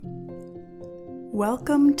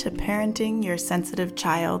Welcome to Parenting Your Sensitive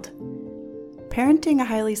Child. Parenting a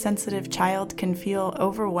highly sensitive child can feel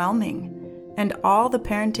overwhelming, and all the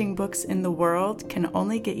parenting books in the world can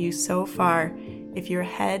only get you so far if your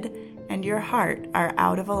head and your heart are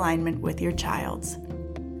out of alignment with your child's.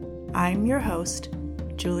 I'm your host,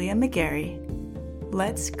 Julia McGarry.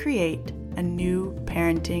 Let's create a new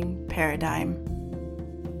parenting paradigm.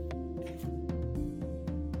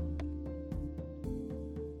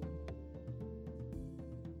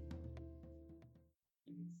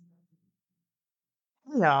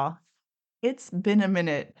 Hey y'all, it's been a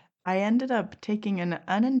minute. I ended up taking an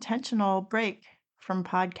unintentional break from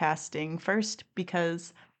podcasting, first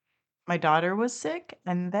because my daughter was sick,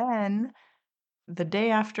 and then the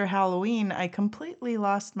day after Halloween, I completely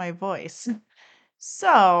lost my voice.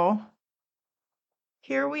 So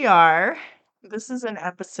here we are. This is an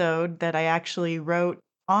episode that I actually wrote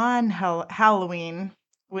on Halloween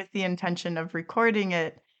with the intention of recording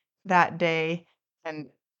it that day and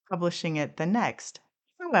publishing it the next.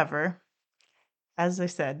 However, as I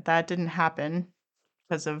said, that didn't happen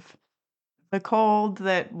because of the cold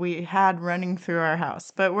that we had running through our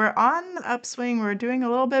house. But we're on the upswing, we're doing a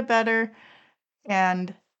little bit better,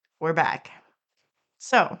 and we're back.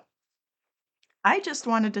 So, I just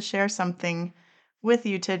wanted to share something with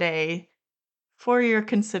you today for your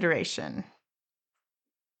consideration.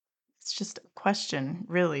 It's just a question,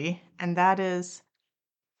 really, and that is,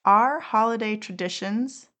 are holiday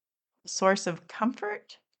traditions a source of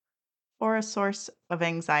comfort or a source of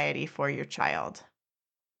anxiety for your child?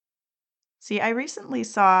 See, I recently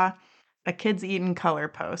saw a Kids Eat in Color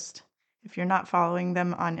post. If you're not following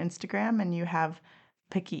them on Instagram and you have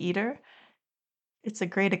Picky Eater, it's a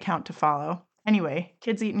great account to follow. Anyway,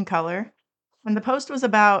 Kids Eat in Color. And the post was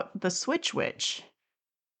about the Switch Witch.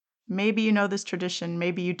 Maybe you know this tradition,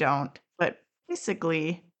 maybe you don't. But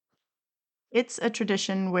basically, it's a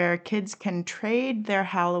tradition where kids can trade their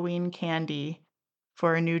Halloween candy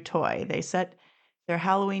for a new toy. They set their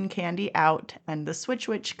Halloween candy out, and the Switch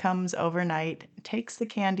Witch comes overnight, takes the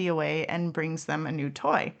candy away, and brings them a new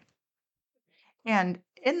toy. And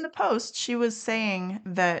in the post, she was saying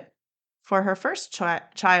that for her first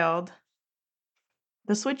child,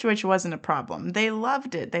 the Switch Witch wasn't a problem. They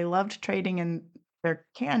loved it. They loved trading in their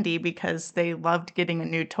candy because they loved getting a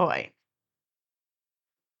new toy.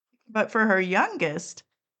 But for her youngest,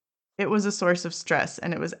 it was a source of stress,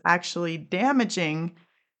 and it was actually damaging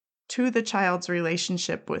to the child's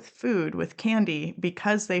relationship with food, with candy,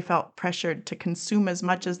 because they felt pressured to consume as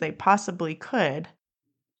much as they possibly could.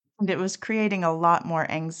 And it was creating a lot more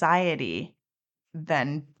anxiety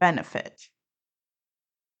than benefit.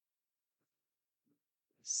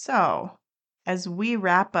 So, as we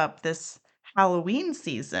wrap up this Halloween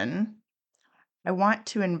season, I want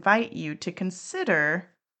to invite you to consider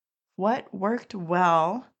what worked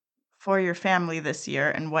well for your family this year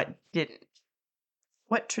and what didn't.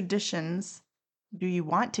 What traditions do you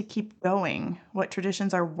want to keep going? What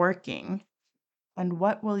traditions are working? And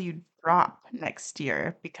what will you drop next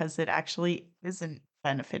year because it actually isn't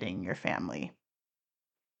benefiting your family?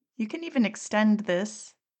 You can even extend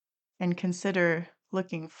this and consider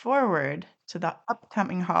looking forward to the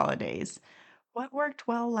upcoming holidays. What worked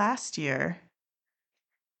well last year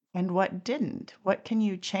and what didn't? What can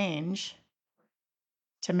you change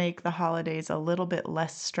to make the holidays a little bit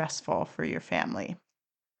less stressful for your family?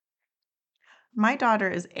 My daughter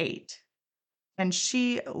is 8, and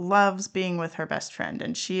she loves being with her best friend,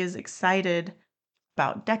 and she is excited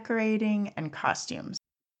about decorating and costumes.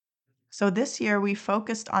 So this year we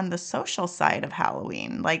focused on the social side of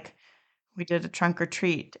Halloween, like we did a trunk or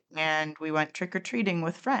treat and we went trick or treating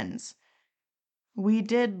with friends. We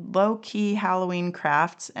did low key Halloween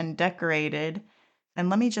crafts and decorated. And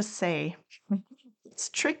let me just say, it's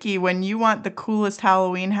tricky when you want the coolest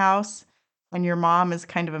Halloween house and your mom is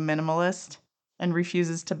kind of a minimalist and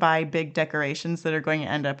refuses to buy big decorations that are going to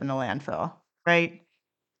end up in a landfill, right?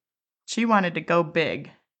 She wanted to go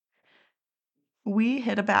big. We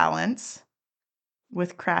hit a balance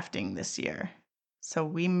with crafting this year. So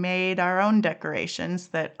we made our own decorations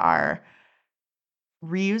that are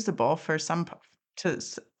reusable for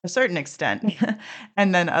a certain extent,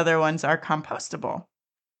 and then other ones are compostable.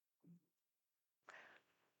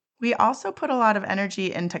 We also put a lot of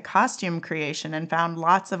energy into costume creation and found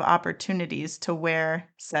lots of opportunities to wear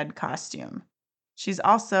said costume. She's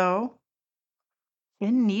also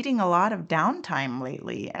been needing a lot of downtime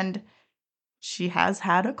lately, and she has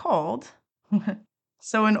had a cold.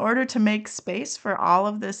 So, in order to make space for all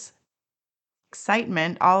of this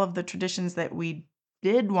excitement, all of the traditions that we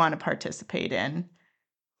did want to participate in,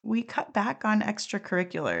 we cut back on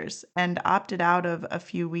extracurriculars and opted out of a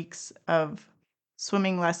few weeks of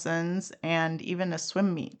swimming lessons, and even a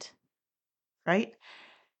swim meet, right?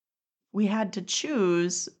 We had to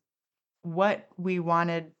choose what we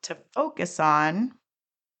wanted to focus on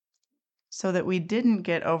so that we didn't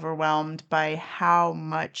get overwhelmed by how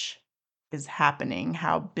much is happening,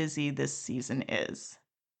 how busy this season is.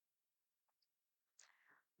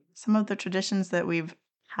 Some of the traditions that we've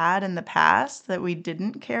had in the past that we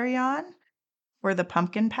didn't carry on were the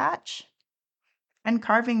pumpkin patch and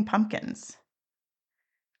carving pumpkins.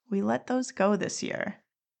 We let those go this year.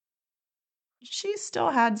 She still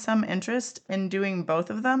had some interest in doing both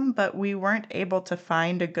of them, but we weren't able to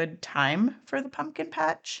find a good time for the pumpkin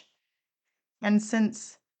patch. And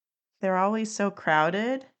since they're always so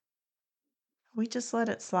crowded, we just let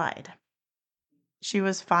it slide. She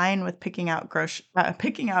was fine with picking out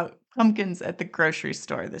pumpkins at the grocery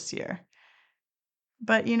store this year.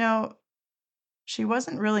 But, she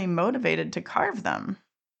wasn't really motivated to carve them.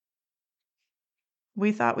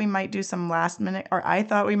 We thought we might do some last minute or I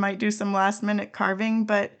thought we might do some last minute carving,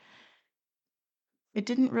 but it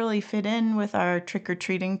didn't really fit in with our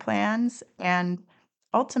trick-or-treating plans, and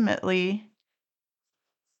ultimately,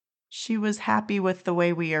 she was happy with the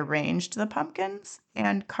way we arranged the pumpkins,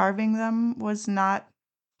 and carving them was not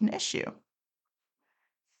an issue.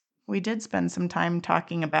 We did spend some time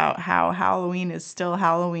talking about how Halloween is still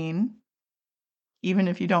Halloween, even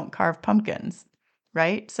if you don't carve pumpkins,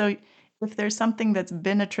 right? So if there's something that's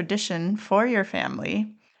been a tradition for your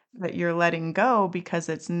family that you're letting go because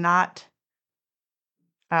it's um,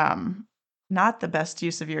 not the best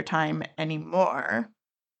use of your time anymore,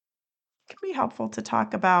 it can be helpful to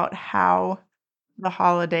talk about how the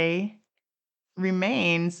holiday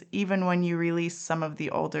remains even when you release some of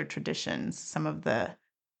the older traditions, some of the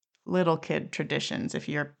little kid traditions if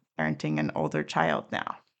you're parenting an older child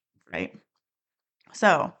now, right?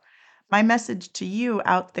 So, my message to you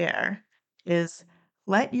out there is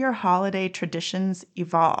let your holiday traditions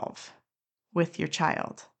evolve with your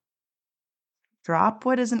child. Drop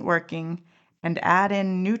what isn't working and add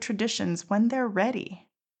in new traditions when they're ready.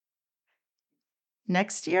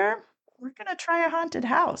 Next year, we're going to try a haunted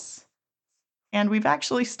house. And we've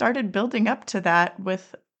actually started building up to that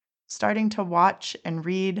with starting to watch and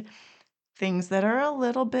read things that are a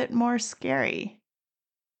little bit more scary.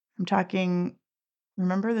 I'm talking,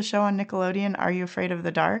 remember the show on Nickelodeon, Are You Afraid of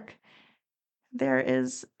the Dark? There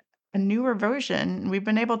is a newer version. We've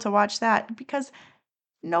been able to watch that because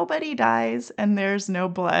nobody dies and there's no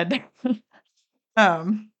blood.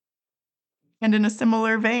 um, and in a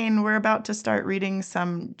similar vein, we're about to start reading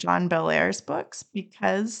some John Bellairs books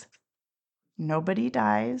because nobody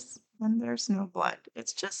dies and there's no blood.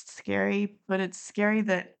 It's just scary, but it's scary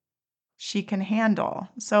that she can handle.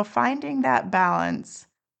 So finding that balance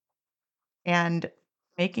and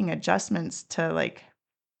making adjustments to like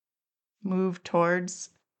move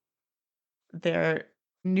towards their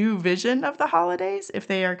new vision of the holidays, if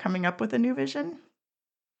they are coming up with a new vision,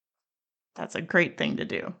 that's a great thing to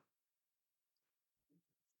do.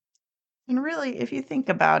 And really, if you think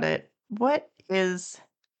about it, what is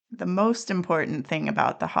the most important thing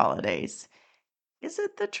about the holidays? Is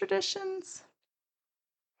it the traditions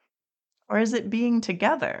or is it being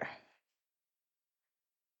together?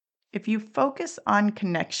 If you focus on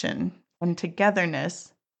connection and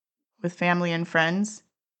togetherness with family and friends,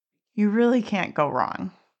 you really can't go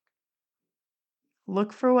wrong.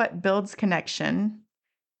 Look for what builds connection,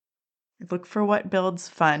 look for what builds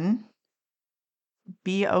fun.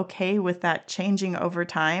 Be okay with that changing over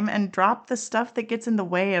time and drop the stuff that gets in the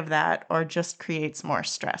way of that or just creates more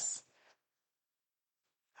stress.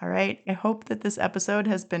 All right. I hope that this episode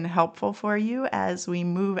has been helpful for you as we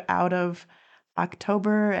move out of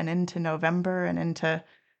October and into November and into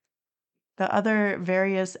the other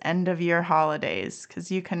various end of year holidays, because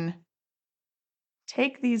you can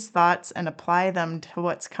take these thoughts and apply them to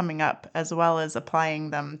what's coming up, as well as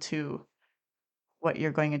applying them to what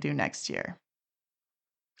you're going to do next year.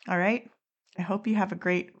 All right. I hope you have a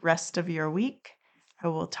great rest of your week. I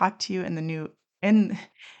will talk to you in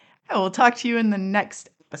the next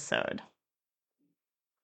episode.